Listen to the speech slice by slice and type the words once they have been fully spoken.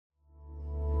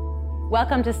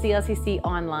Welcome to CLCC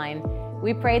Online.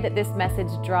 We pray that this message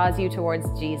draws you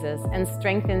towards Jesus and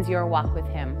strengthens your walk with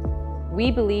Him.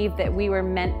 We believe that we were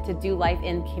meant to do life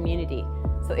in community.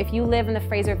 So if you live in the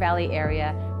Fraser Valley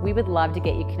area, we would love to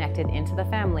get you connected into the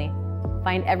family.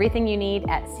 Find everything you need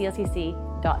at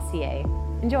clcc.ca.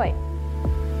 Enjoy.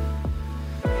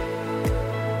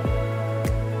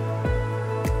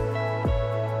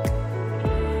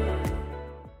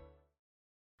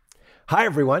 Hi,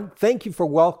 everyone. Thank you for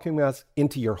welcoming us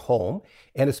into your home,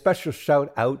 and a special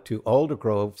shout out to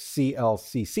Aldergrove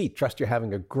CLCC. Trust you're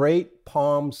having a great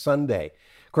Palm Sunday.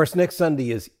 Of course, next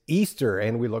Sunday is Easter,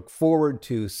 and we look forward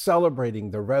to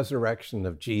celebrating the resurrection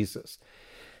of Jesus.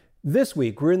 This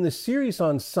week, we're in the series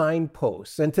on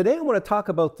signposts, and today I want to talk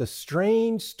about the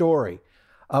strange story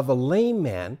of a lame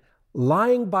man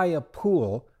lying by a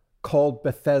pool called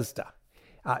Bethesda.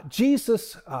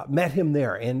 Jesus met him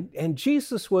there, and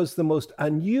Jesus was the most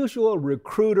unusual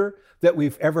recruiter that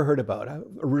we've ever heard about, a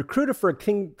recruiter for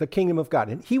the kingdom of God.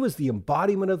 And he was the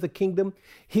embodiment of the kingdom.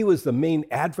 He was the main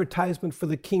advertisement for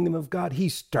the kingdom of God. He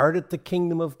started the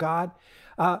kingdom of God,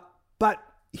 but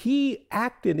he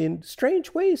acted in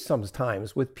strange ways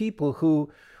sometimes with people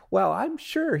who, well, I'm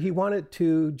sure he wanted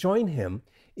to join him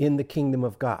in the kingdom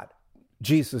of God.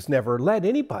 Jesus never led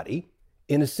anybody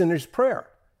in a sinner's prayer.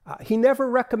 He never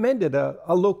recommended a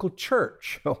local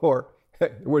church, or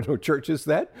there were no churches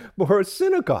then, or a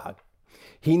synagogue.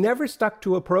 He never stuck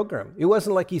to a program. It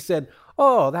wasn't like he said,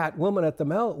 oh, that woman at the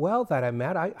well that I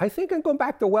met, I think I'm going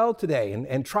back to well today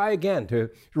and try again to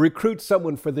recruit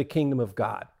someone for the kingdom of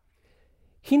God.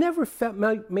 He never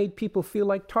made people feel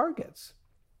like targets.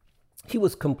 He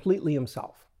was completely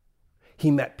himself.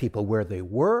 He met people where they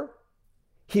were.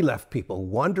 He left people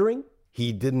wondering.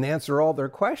 He didn't answer all their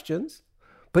questions.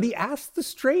 But he asked the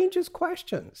strangest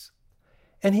questions,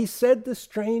 and he said the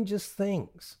strangest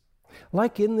things,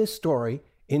 like in this story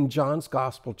in John's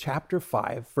Gospel, chapter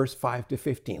 5, verse 5 to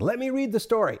 15. Let me read the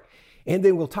story, and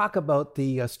then we'll talk about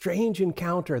the strange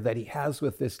encounter that he has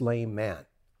with this lame man.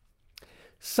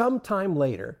 Sometime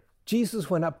later, Jesus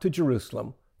went up to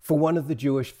Jerusalem for one of the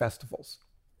Jewish festivals.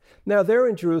 Now there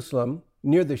in Jerusalem,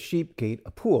 near the sheep gate,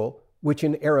 a pool, which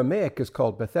in Aramaic is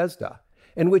called Bethesda,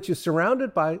 and which is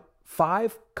surrounded by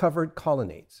 5 covered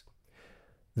colonnades.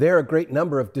 There a great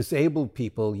number of disabled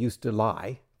people used to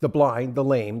lie, the blind, the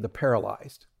lame, the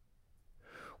paralyzed.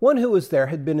 One who was there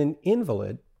had been an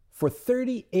invalid for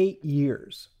 38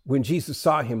 years. When Jesus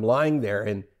saw him lying there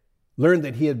and learned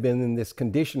that he had been in this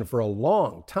condition for a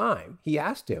long time, he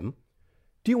asked him,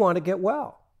 "Do you want to get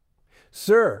well?"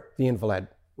 "Sir," the invalid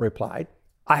replied,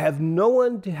 "I have no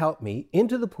one to help me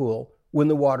into the pool when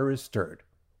the water is stirred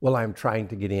while I am trying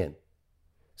to get in.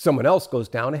 Someone else goes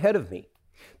down ahead of me."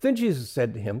 Then Jesus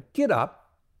said to him, "Get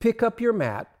up, pick up your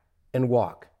mat, and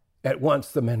walk." At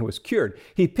once the man was cured.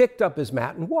 He picked up his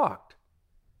mat and walked.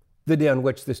 The day on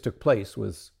which this took place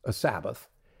was a Sabbath.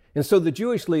 And so the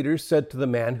Jewish leaders said to the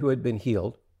man who had been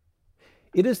healed,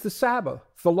 "It is the Sabbath.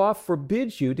 The law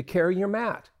forbids you to carry your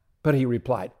mat." But he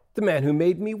replied, "The man who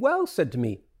made me well said to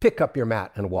me, 'Pick up your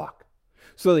mat and walk.'"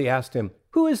 So they asked him,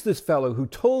 "Who is this fellow who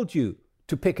told you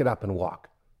to pick it up and walk?"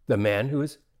 The man who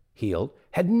was healed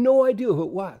had no idea who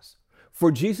it was,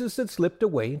 for Jesus had slipped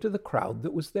away into the crowd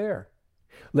that was there.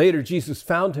 Later, Jesus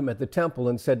found him at the temple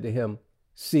and said to him,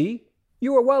 "See,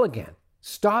 you are well again.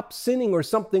 Stop sinning or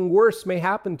something worse may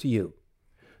happen to you."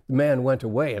 The man went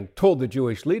away and told the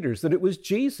Jewish leaders that it was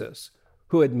Jesus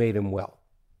who had made him well.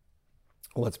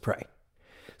 Let's pray.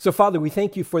 So, Father, we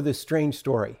thank you for this strange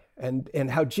story and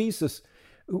how Jesus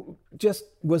just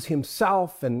was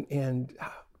himself and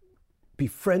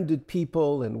befriended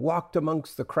people and walked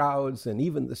amongst the crowds and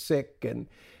even the sick,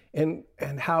 and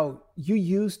how you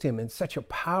used him in such a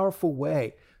powerful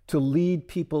way to lead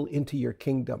people into your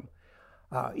kingdom.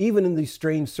 Even in these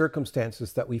strange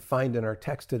circumstances that we find in our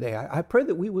text today, I pray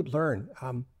that we would learn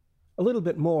a little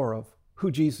bit more of who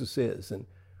Jesus is and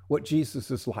what Jesus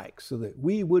is like, so that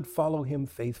we would follow him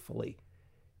faithfully.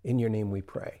 In your name we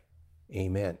pray.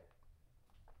 Amen.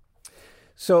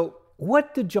 So,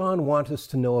 what did John want us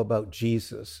to know about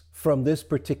Jesus from this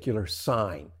particular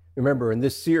sign? Remember, in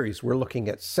this series, we're looking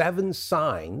at 7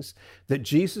 signs that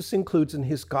Jesus includes in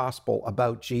his gospel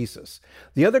about Jesus.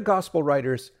 The other gospel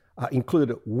writers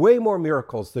include way more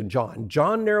miracles than John.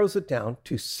 John narrows it down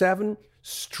to 7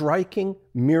 striking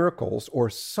miracles or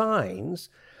signs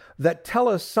that tell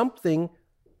us something,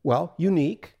 well,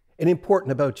 unique and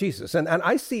important about Jesus. And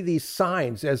I see these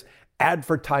signs as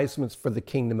advertisements for the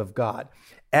kingdom of God,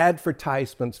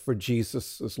 advertisements for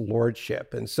Jesus'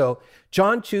 lordship. And so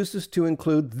John chooses to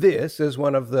include this as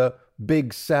one of the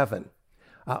big 7.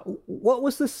 What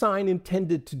was the sign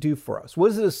intended to do for us?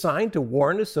 Was it a sign to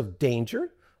warn us of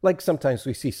danger? Like sometimes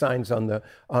we see signs on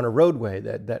a roadway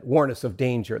that warn us of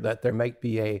danger, that there might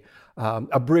be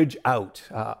a bridge out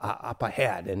up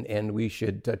ahead and we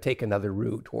should take another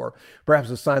route, or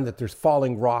perhaps a sign that there's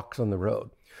falling rocks on the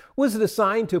road. Was it a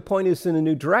sign to point us in a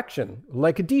new direction,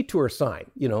 like a detour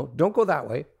sign? Don't go that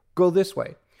way, go this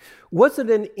way. Was it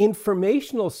an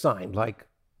informational sign, like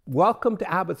welcome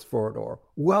to Abbotsford or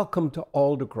welcome to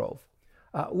Aldergrove?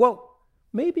 Well,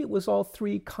 maybe it was all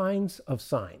three kinds of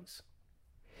signs.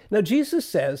 Now, Jesus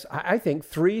says, I think,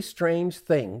 three strange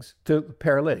things to the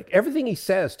paralytic. Everything he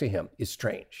says to him is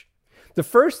strange. The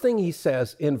first thing he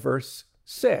says in verse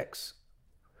 6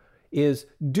 is,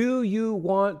 do you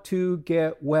want to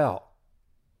get well?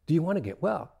 Do you want to get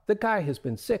well? The guy has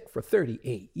been sick for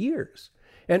 38 years.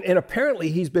 And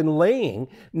apparently he's been laying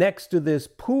next to this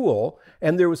pool,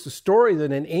 and there was a story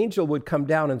that an angel would come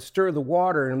down and stir the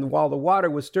water, and while the water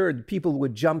was stirred, people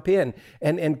would jump in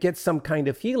and get some kind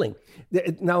of healing.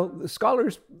 Now,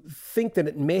 scholars think that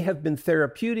it may have been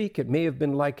therapeutic. It may have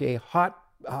been like a hot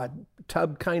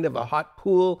tub, kind of a hot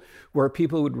pool, where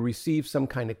people would receive some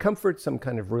kind of comfort, some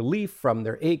kind of relief from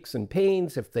their aches and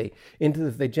pains if they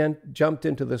jumped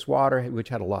into this water, which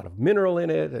had a lot of mineral in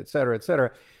it, et cetera, et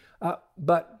cetera.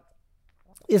 But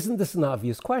isn't this an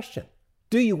obvious question?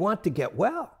 Do you want to get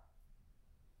well?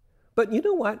 But you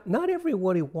know what? Not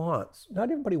everybody wants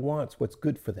what's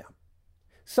good for them.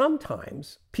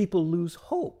 Sometimes people lose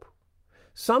hope.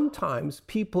 Sometimes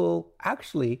people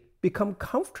actually become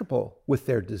comfortable with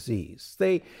their disease.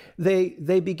 They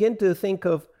begin to think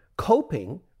of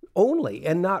coping only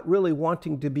and not really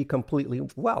wanting to be completely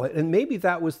well. And maybe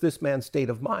that was this man's state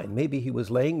of mind. Maybe he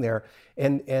was laying there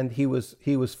and he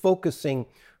was focusing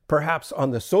perhaps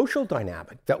on the social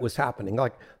dynamic that was happening.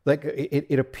 Like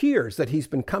it appears that he's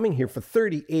been coming here for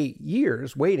 38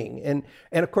 years waiting. And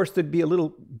of course, there'd be a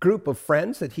little group of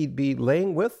friends that he'd be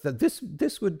laying with. That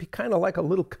this would be kind of like a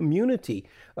little community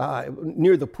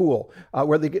near the pool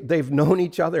where they've known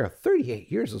each other.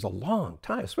 38 years is a long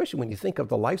time, especially when you think of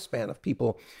the lifespan of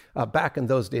people back in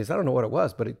those days. I don't know what it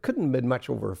was, but it couldn't have been much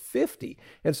over 50.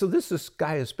 And so this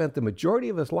guy has spent the majority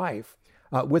of his life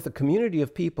with a community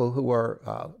of people who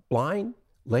are blind,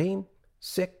 lame,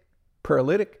 sick,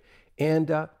 paralytic,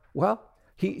 and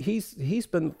he's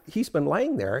been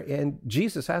laying there. And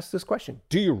Jesus asked this question: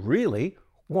 do you really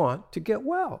want to get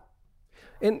well?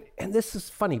 And this is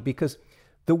funny because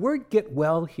the word "get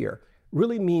well" here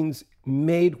really means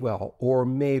made well or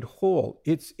made whole.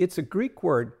 It's a Greek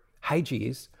word,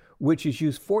 hagios, which is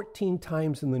used 14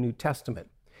 times in the New Testament,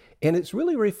 and it's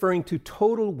really referring to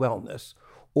total wellness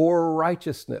or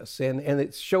righteousness. And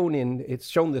it's shown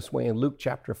this way in Luke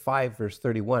chapter 5, verse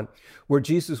 31, where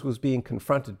Jesus was being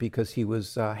confronted because he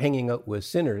was hanging out with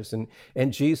sinners.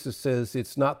 And Jesus says,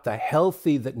 it's not the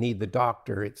healthy that need the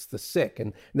doctor, it's the sick.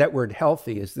 And that word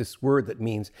healthy is this word that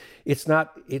means it's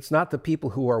not the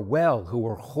people who are well, who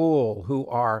are whole, who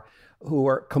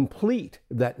are complete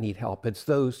that need help. It's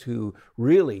those who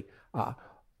really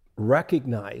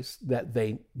recognize that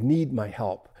they need my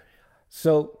help.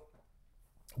 So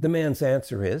the man's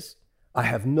answer is, I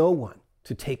have no one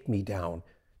to take me down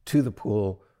to the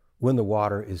pool when the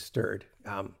water is stirred.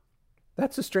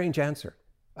 That's a strange answer.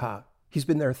 He's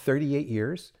been there 38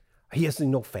 years. He has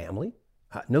no family,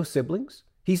 no siblings.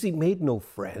 He's made no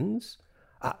friends.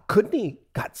 Couldn't he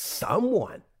got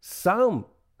someone, some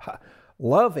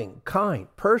loving,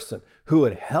 kind person who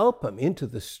would help him into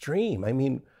the stream? I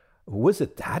mean, was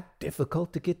it that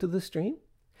difficult to get to the stream?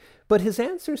 But his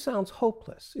answer sounds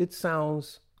hopeless. It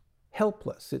sounds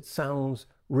helpless. It sounds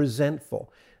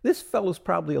resentful. This fellow's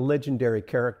probably a legendary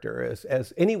character,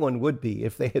 as anyone would be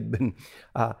if they had been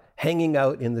hanging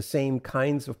out in the same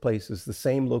kinds of places, the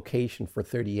same location for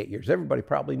 38 years. Everybody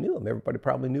probably knew him. Everybody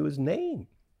probably knew his name.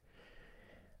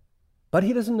 But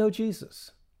he doesn't know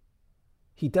Jesus.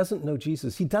 He doesn't know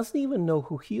Jesus. He doesn't even know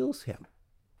who heals him.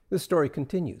 The story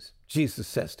continues. Jesus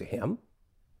says to him,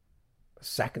 a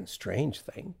second strange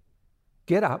thing,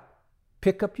 get up,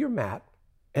 pick up your mat,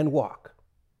 and walk.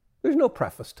 There's no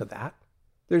preface to that.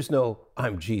 There's no,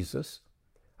 I'm Jesus.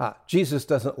 Jesus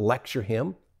doesn't lecture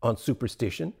him on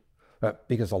superstition,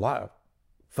 because a lot of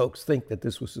folks think that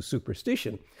this was a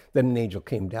superstition, that an angel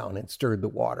came down and stirred the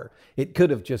water. It could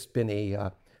have just been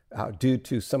due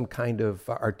to some kind of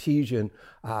artesian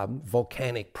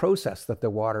volcanic process that the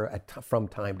water from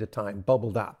time to time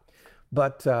bubbled up.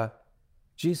 But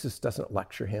Jesus doesn't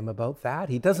lecture him about that.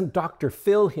 He doesn't Dr.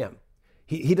 Phil him.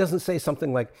 He doesn't say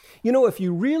something like, if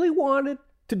you really wanted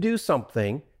to do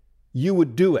something, you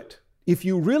would do it. If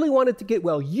you really wanted to get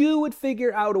well, you would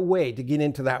figure out a way to get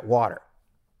into that water.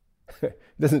 He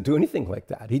doesn't do anything like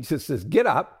that. He just says, get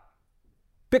up,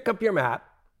 pick up your mat,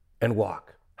 and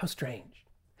walk. How strange.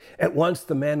 At once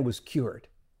the man was cured.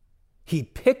 He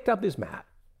picked up his mat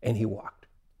and he walked.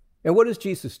 And what does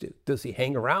Jesus do? Does he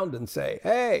hang around and say,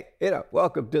 hey,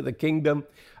 welcome to the kingdom.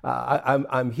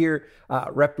 I'm here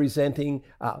representing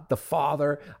the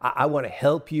Father. I want to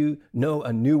help you know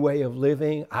a new way of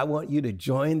living. I want you to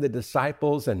join the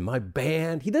disciples and my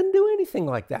band. He doesn't do anything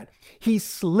like that. He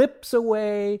slips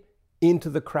away into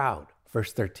the crowd.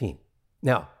 Verse 13.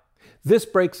 Now, this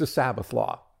breaks the Sabbath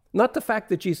law. Not the fact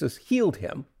that Jesus healed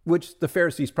him, which the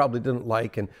Pharisees probably didn't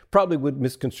like and probably would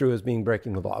misconstrue as being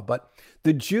breaking the law, but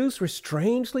the Jews were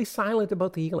strangely silent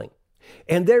about the healing.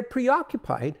 And they're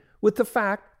preoccupied with the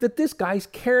fact that this guy's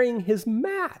carrying his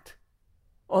mat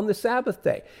on the Sabbath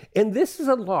day. And this is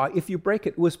a law, if you break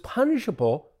it, was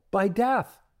punishable by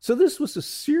death. So this was a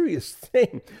serious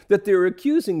thing that they were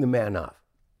accusing the man of.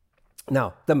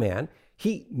 Now, the man,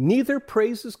 he neither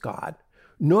praises God,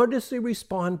 nor does he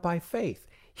respond by faith.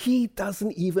 He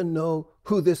doesn't even know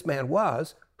who this man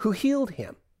was who healed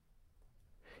him.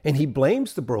 And he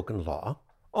blames the broken law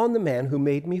on the man who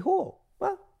made me whole.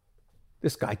 Well,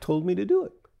 this guy told me to do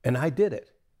it, and I did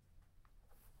it.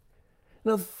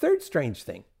 Now, the third strange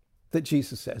thing that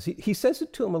Jesus says, he says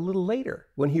it to him a little later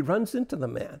when he runs into the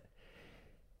man.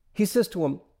 He says to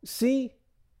him, see,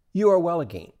 you are well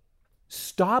again.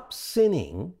 Stop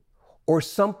sinning, or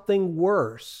something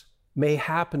worse may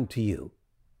happen to you.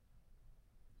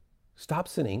 Stop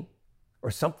sinning, or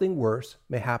something worse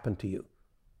may happen to you.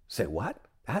 Say, what?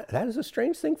 That is a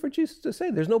strange thing for Jesus to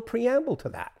say. There's no preamble to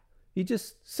that. He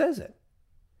just says it.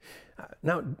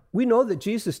 Now, we know that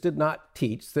Jesus did not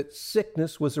teach that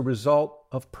sickness was a result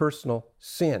of personal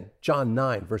sin. John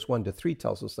 9, verse 1-3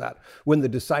 tells us that. When the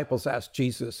disciples asked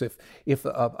Jesus if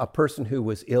a person who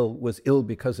was ill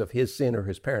because of his sin or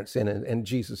his parents' sin, and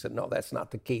Jesus said, no, that's not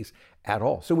the case at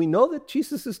all. So we know that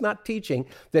Jesus is not teaching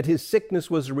that his sickness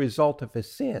was a result of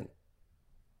his sin.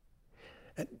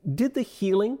 Did the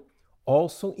healing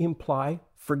also imply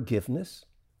forgiveness,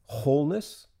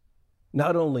 wholeness,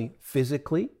 not only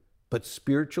physically, but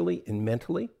spiritually and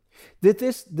mentally? Did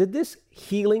this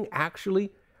healing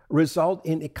actually result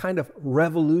in a kind of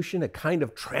revolution, a kind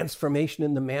of transformation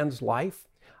in the man's life?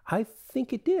 I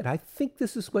think it did. I think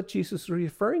this is what Jesus is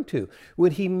referring to.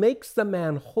 When he makes the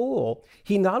man whole,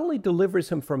 he not only delivers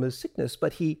him from his sickness,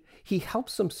 but he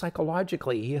helps him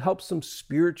psychologically, he helps him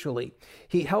spiritually,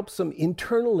 he helps him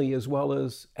internally as well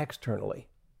as externally.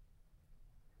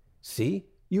 See,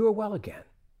 you are well again.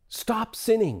 Stop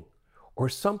sinning, or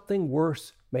something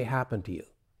worse may happen to you.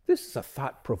 This is a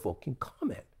thought-provoking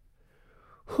comment.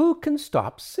 Who can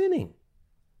stop sinning?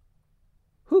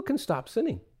 Who can stop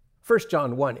sinning? 1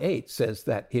 John 1:8 says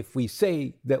that if we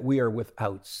say that we are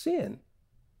without sin,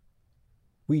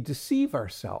 we deceive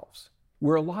ourselves.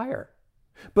 We're a liar.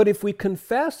 But if we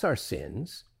confess our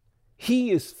sins,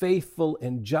 he is faithful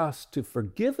and just to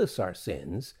forgive us our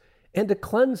sins and to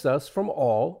cleanse us from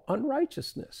all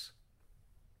unrighteousness.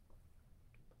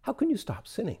 How can you stop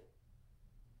sinning?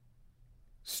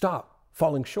 Stop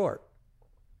falling short.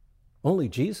 Only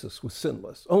Jesus was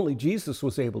sinless. Only Jesus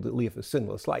was able to live a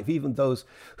sinless life. Even those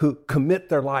who commit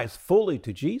their lives fully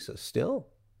to Jesus still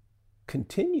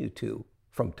continue to,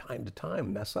 from time to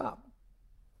time, mess up.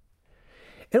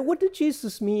 And what did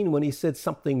Jesus mean when he said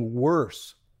something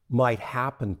worse might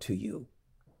happen to you?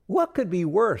 What could be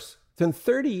worse than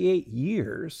 38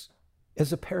 years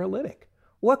as a paralytic?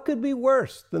 What could be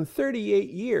worse than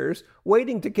 38 years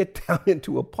waiting to get down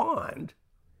into a pond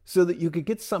so that you could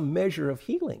get some measure of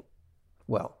healing?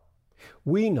 Well,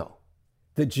 we know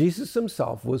that Jesus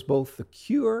himself was both the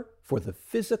cure for the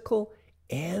physical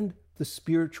and the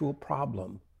spiritual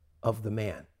problem of the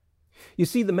man. You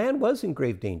see, the man was in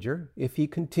grave danger if he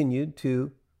continued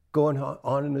to go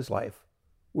on in his life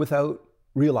without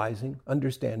realizing,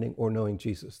 understanding, or knowing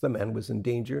Jesus. The man was in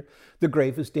danger, the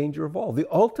gravest danger of all. The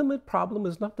ultimate problem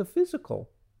is not the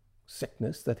physical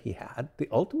sickness that he had. The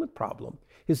ultimate problem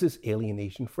is his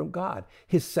alienation from God,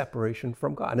 his separation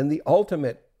from God. And the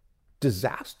ultimate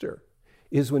disaster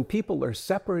is when people are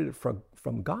separated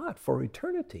from God for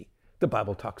eternity. The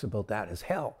Bible talks about that as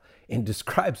hell and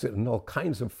describes it in all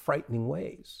kinds of frightening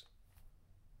ways.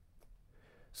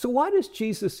 So why does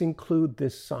Jesus include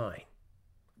this sign?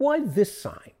 Why this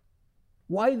sign?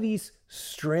 Why these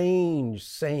strange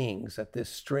sayings at this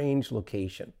strange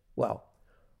location? Well,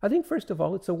 I think first of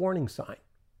all, it's a warning sign.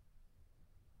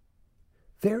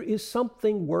 There is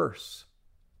something worse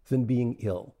than being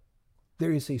ill.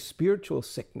 There is a spiritual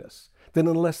sickness that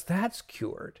unless that's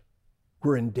cured,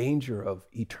 we're in danger of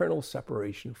eternal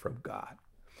separation from God.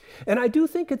 And I do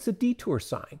think it's a detour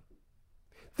sign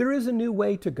There is a new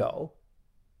way to go.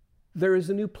 There is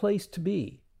a new place to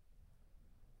be.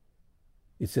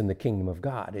 It's in the kingdom of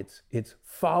God. It's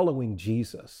following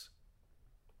Jesus.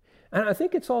 And I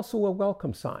think it's also a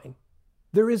welcome sign.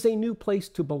 There is a new place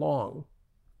to belong.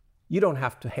 You don't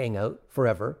have to hang out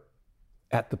forever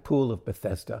at the pool of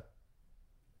Bethesda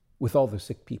with all the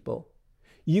sick people.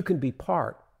 You can be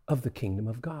part of the kingdom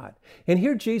of God. And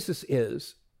here Jesus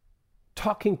is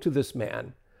talking to this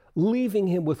man, leaving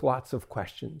him with lots of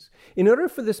questions. In order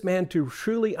for this man to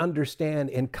truly understand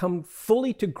and come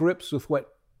fully to grips with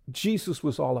what Jesus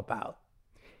was all about,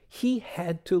 he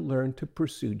had to learn to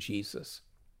pursue Jesus.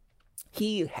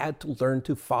 He had to learn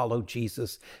to follow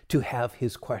Jesus to have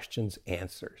his questions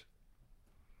answered.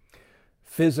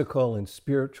 Physical and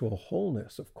spiritual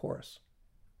wholeness, of course,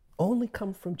 only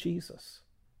come from Jesus.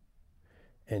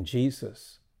 And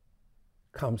Jesus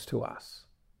comes to us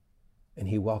and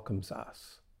he welcomes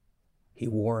us. He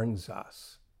warns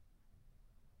us.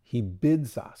 He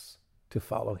bids us to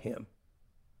follow him.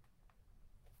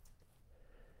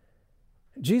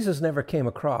 Jesus never came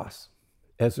across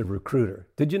as a recruiter.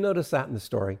 Did you notice that in the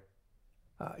story?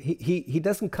 He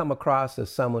doesn't come across as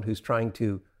someone who's trying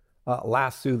to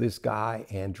lasso this guy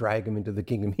and drag him into the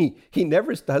kingdom. He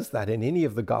never does that in any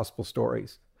of the gospel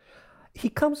stories. He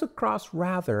comes across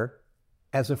rather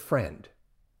as a friend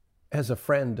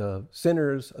of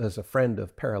sinners, as a friend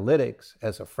of paralytics,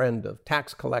 as a friend of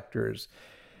tax collectors,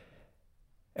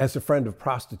 as a friend of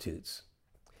prostitutes.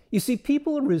 You see,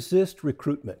 people resist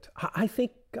recruitment. I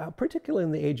think, particularly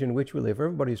in the age in which we live,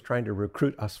 everybody's trying to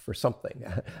recruit us for something.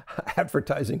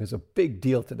 Advertising is a big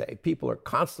deal today. People are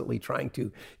constantly trying to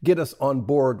get us on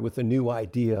board with a new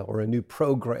idea or a new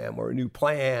program or a new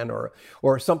plan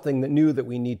or something new that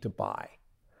we need to buy.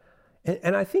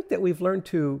 And I think that we've learned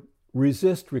to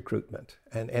resist recruitment.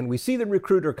 And we see the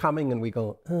recruiter coming and we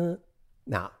go,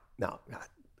 no.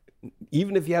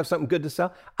 Even if you have something good to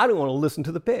sell, I don't want to listen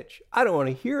to the pitch. I don't want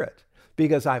to hear it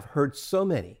because I've heard so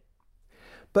many.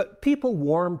 But people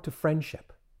warm to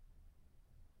friendship.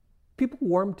 People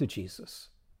warm to Jesus,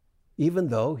 even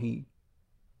though he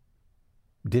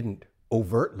didn't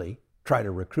overtly try to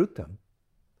recruit them.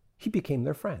 He became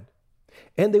their friend.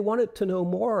 And they wanted to know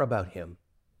more about him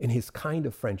and his kind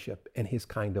of friendship and his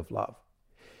kind of love.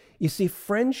 You see,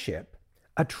 friendship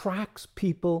attracts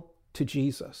people to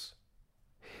Jesus.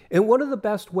 And one of the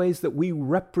best ways that we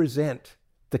represent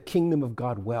the kingdom of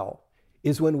God well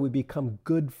is when we become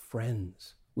good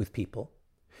friends with people.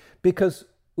 Because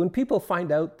when people find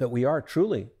out that we are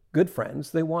truly good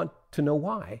friends, they want to know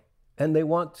why. And they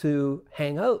want to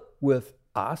hang out with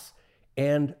us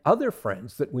and other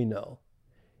friends that we know.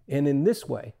 And in this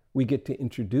way, we get to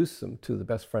introduce them to the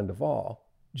best friend of all,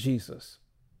 Jesus.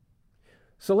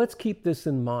 So let's keep this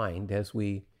in mind as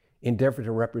we endeavor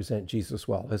to represent Jesus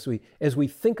well. As we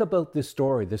think about this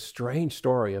story, this strange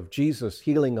story of Jesus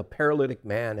healing a paralytic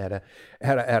man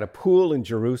at a pool in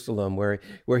Jerusalem, where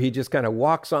he just kind of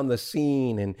walks on the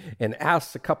scene and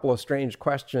asks a couple of strange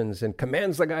questions and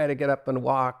commands the guy to get up and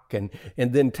walk and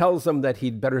then tells him that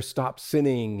he'd better stop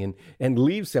sinning and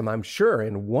leaves him, I'm sure,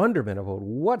 in wonderment about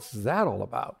what's that all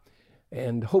about.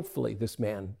 And hopefully this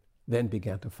man then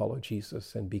began to follow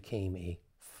Jesus and became a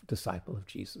disciple of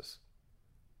Jesus.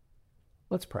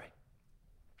 Let's pray.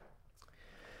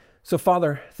 So,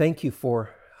 Father, thank you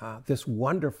for this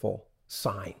wonderful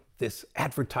sign, this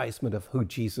advertisement of who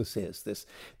Jesus is,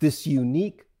 this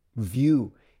unique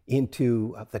view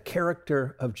into the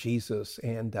character of Jesus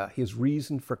and his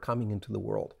reason for coming into the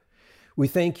world. We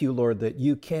thank you, Lord, that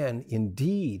you can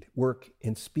indeed work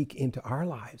and speak into our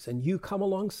lives, and you come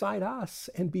alongside us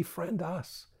and befriend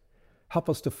us. Help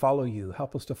us to follow you.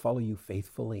 Help us to follow you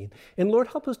faithfully. And Lord,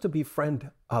 help us to befriend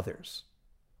others,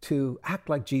 to act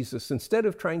like Jesus instead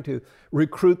of trying to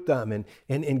recruit them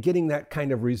and getting that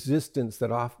kind of resistance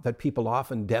that people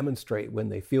often demonstrate when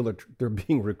they feel that they're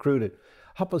being recruited.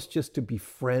 Help us just to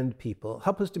befriend people.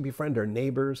 Help us to befriend our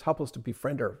neighbors. Help us to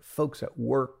befriend our folks at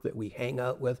work that we hang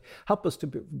out with. Help us to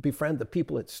befriend the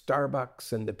people at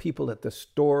Starbucks and the people at the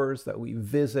stores that we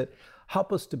visit.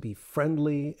 Help us to be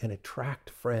friendly and attract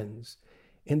friends.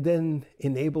 And then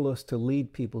enable us to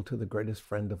lead people to the greatest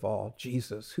friend of all,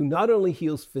 Jesus, who not only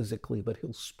heals physically, but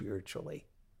heals spiritually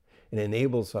and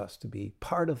enables us to be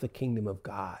part of the kingdom of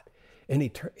God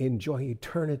and enjoy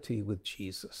eternity with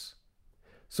Jesus.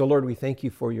 So, Lord, we thank you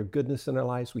for your goodness in our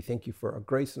lives. We thank you for our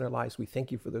grace in our lives. We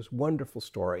thank you for this wonderful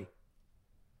story.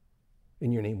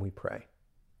 In your name we pray.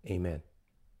 Amen.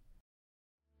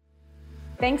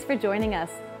 Thanks for joining us.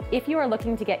 If you are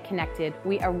looking to get connected,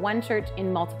 we are one church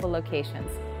in multiple locations.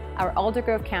 Our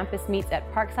Aldergrove campus meets at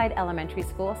Parkside Elementary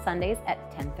School Sundays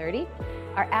at 10:30.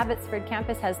 Our Abbotsford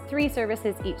campus has 3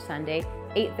 services each Sunday,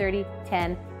 8:30,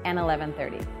 10, and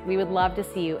 11:30. We would love to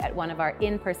see you at one of our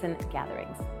in-person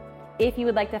gatherings. If you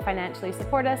would like to financially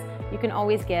support us, you can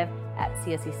always give at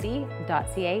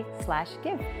cscc.ca/give.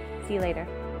 See you later.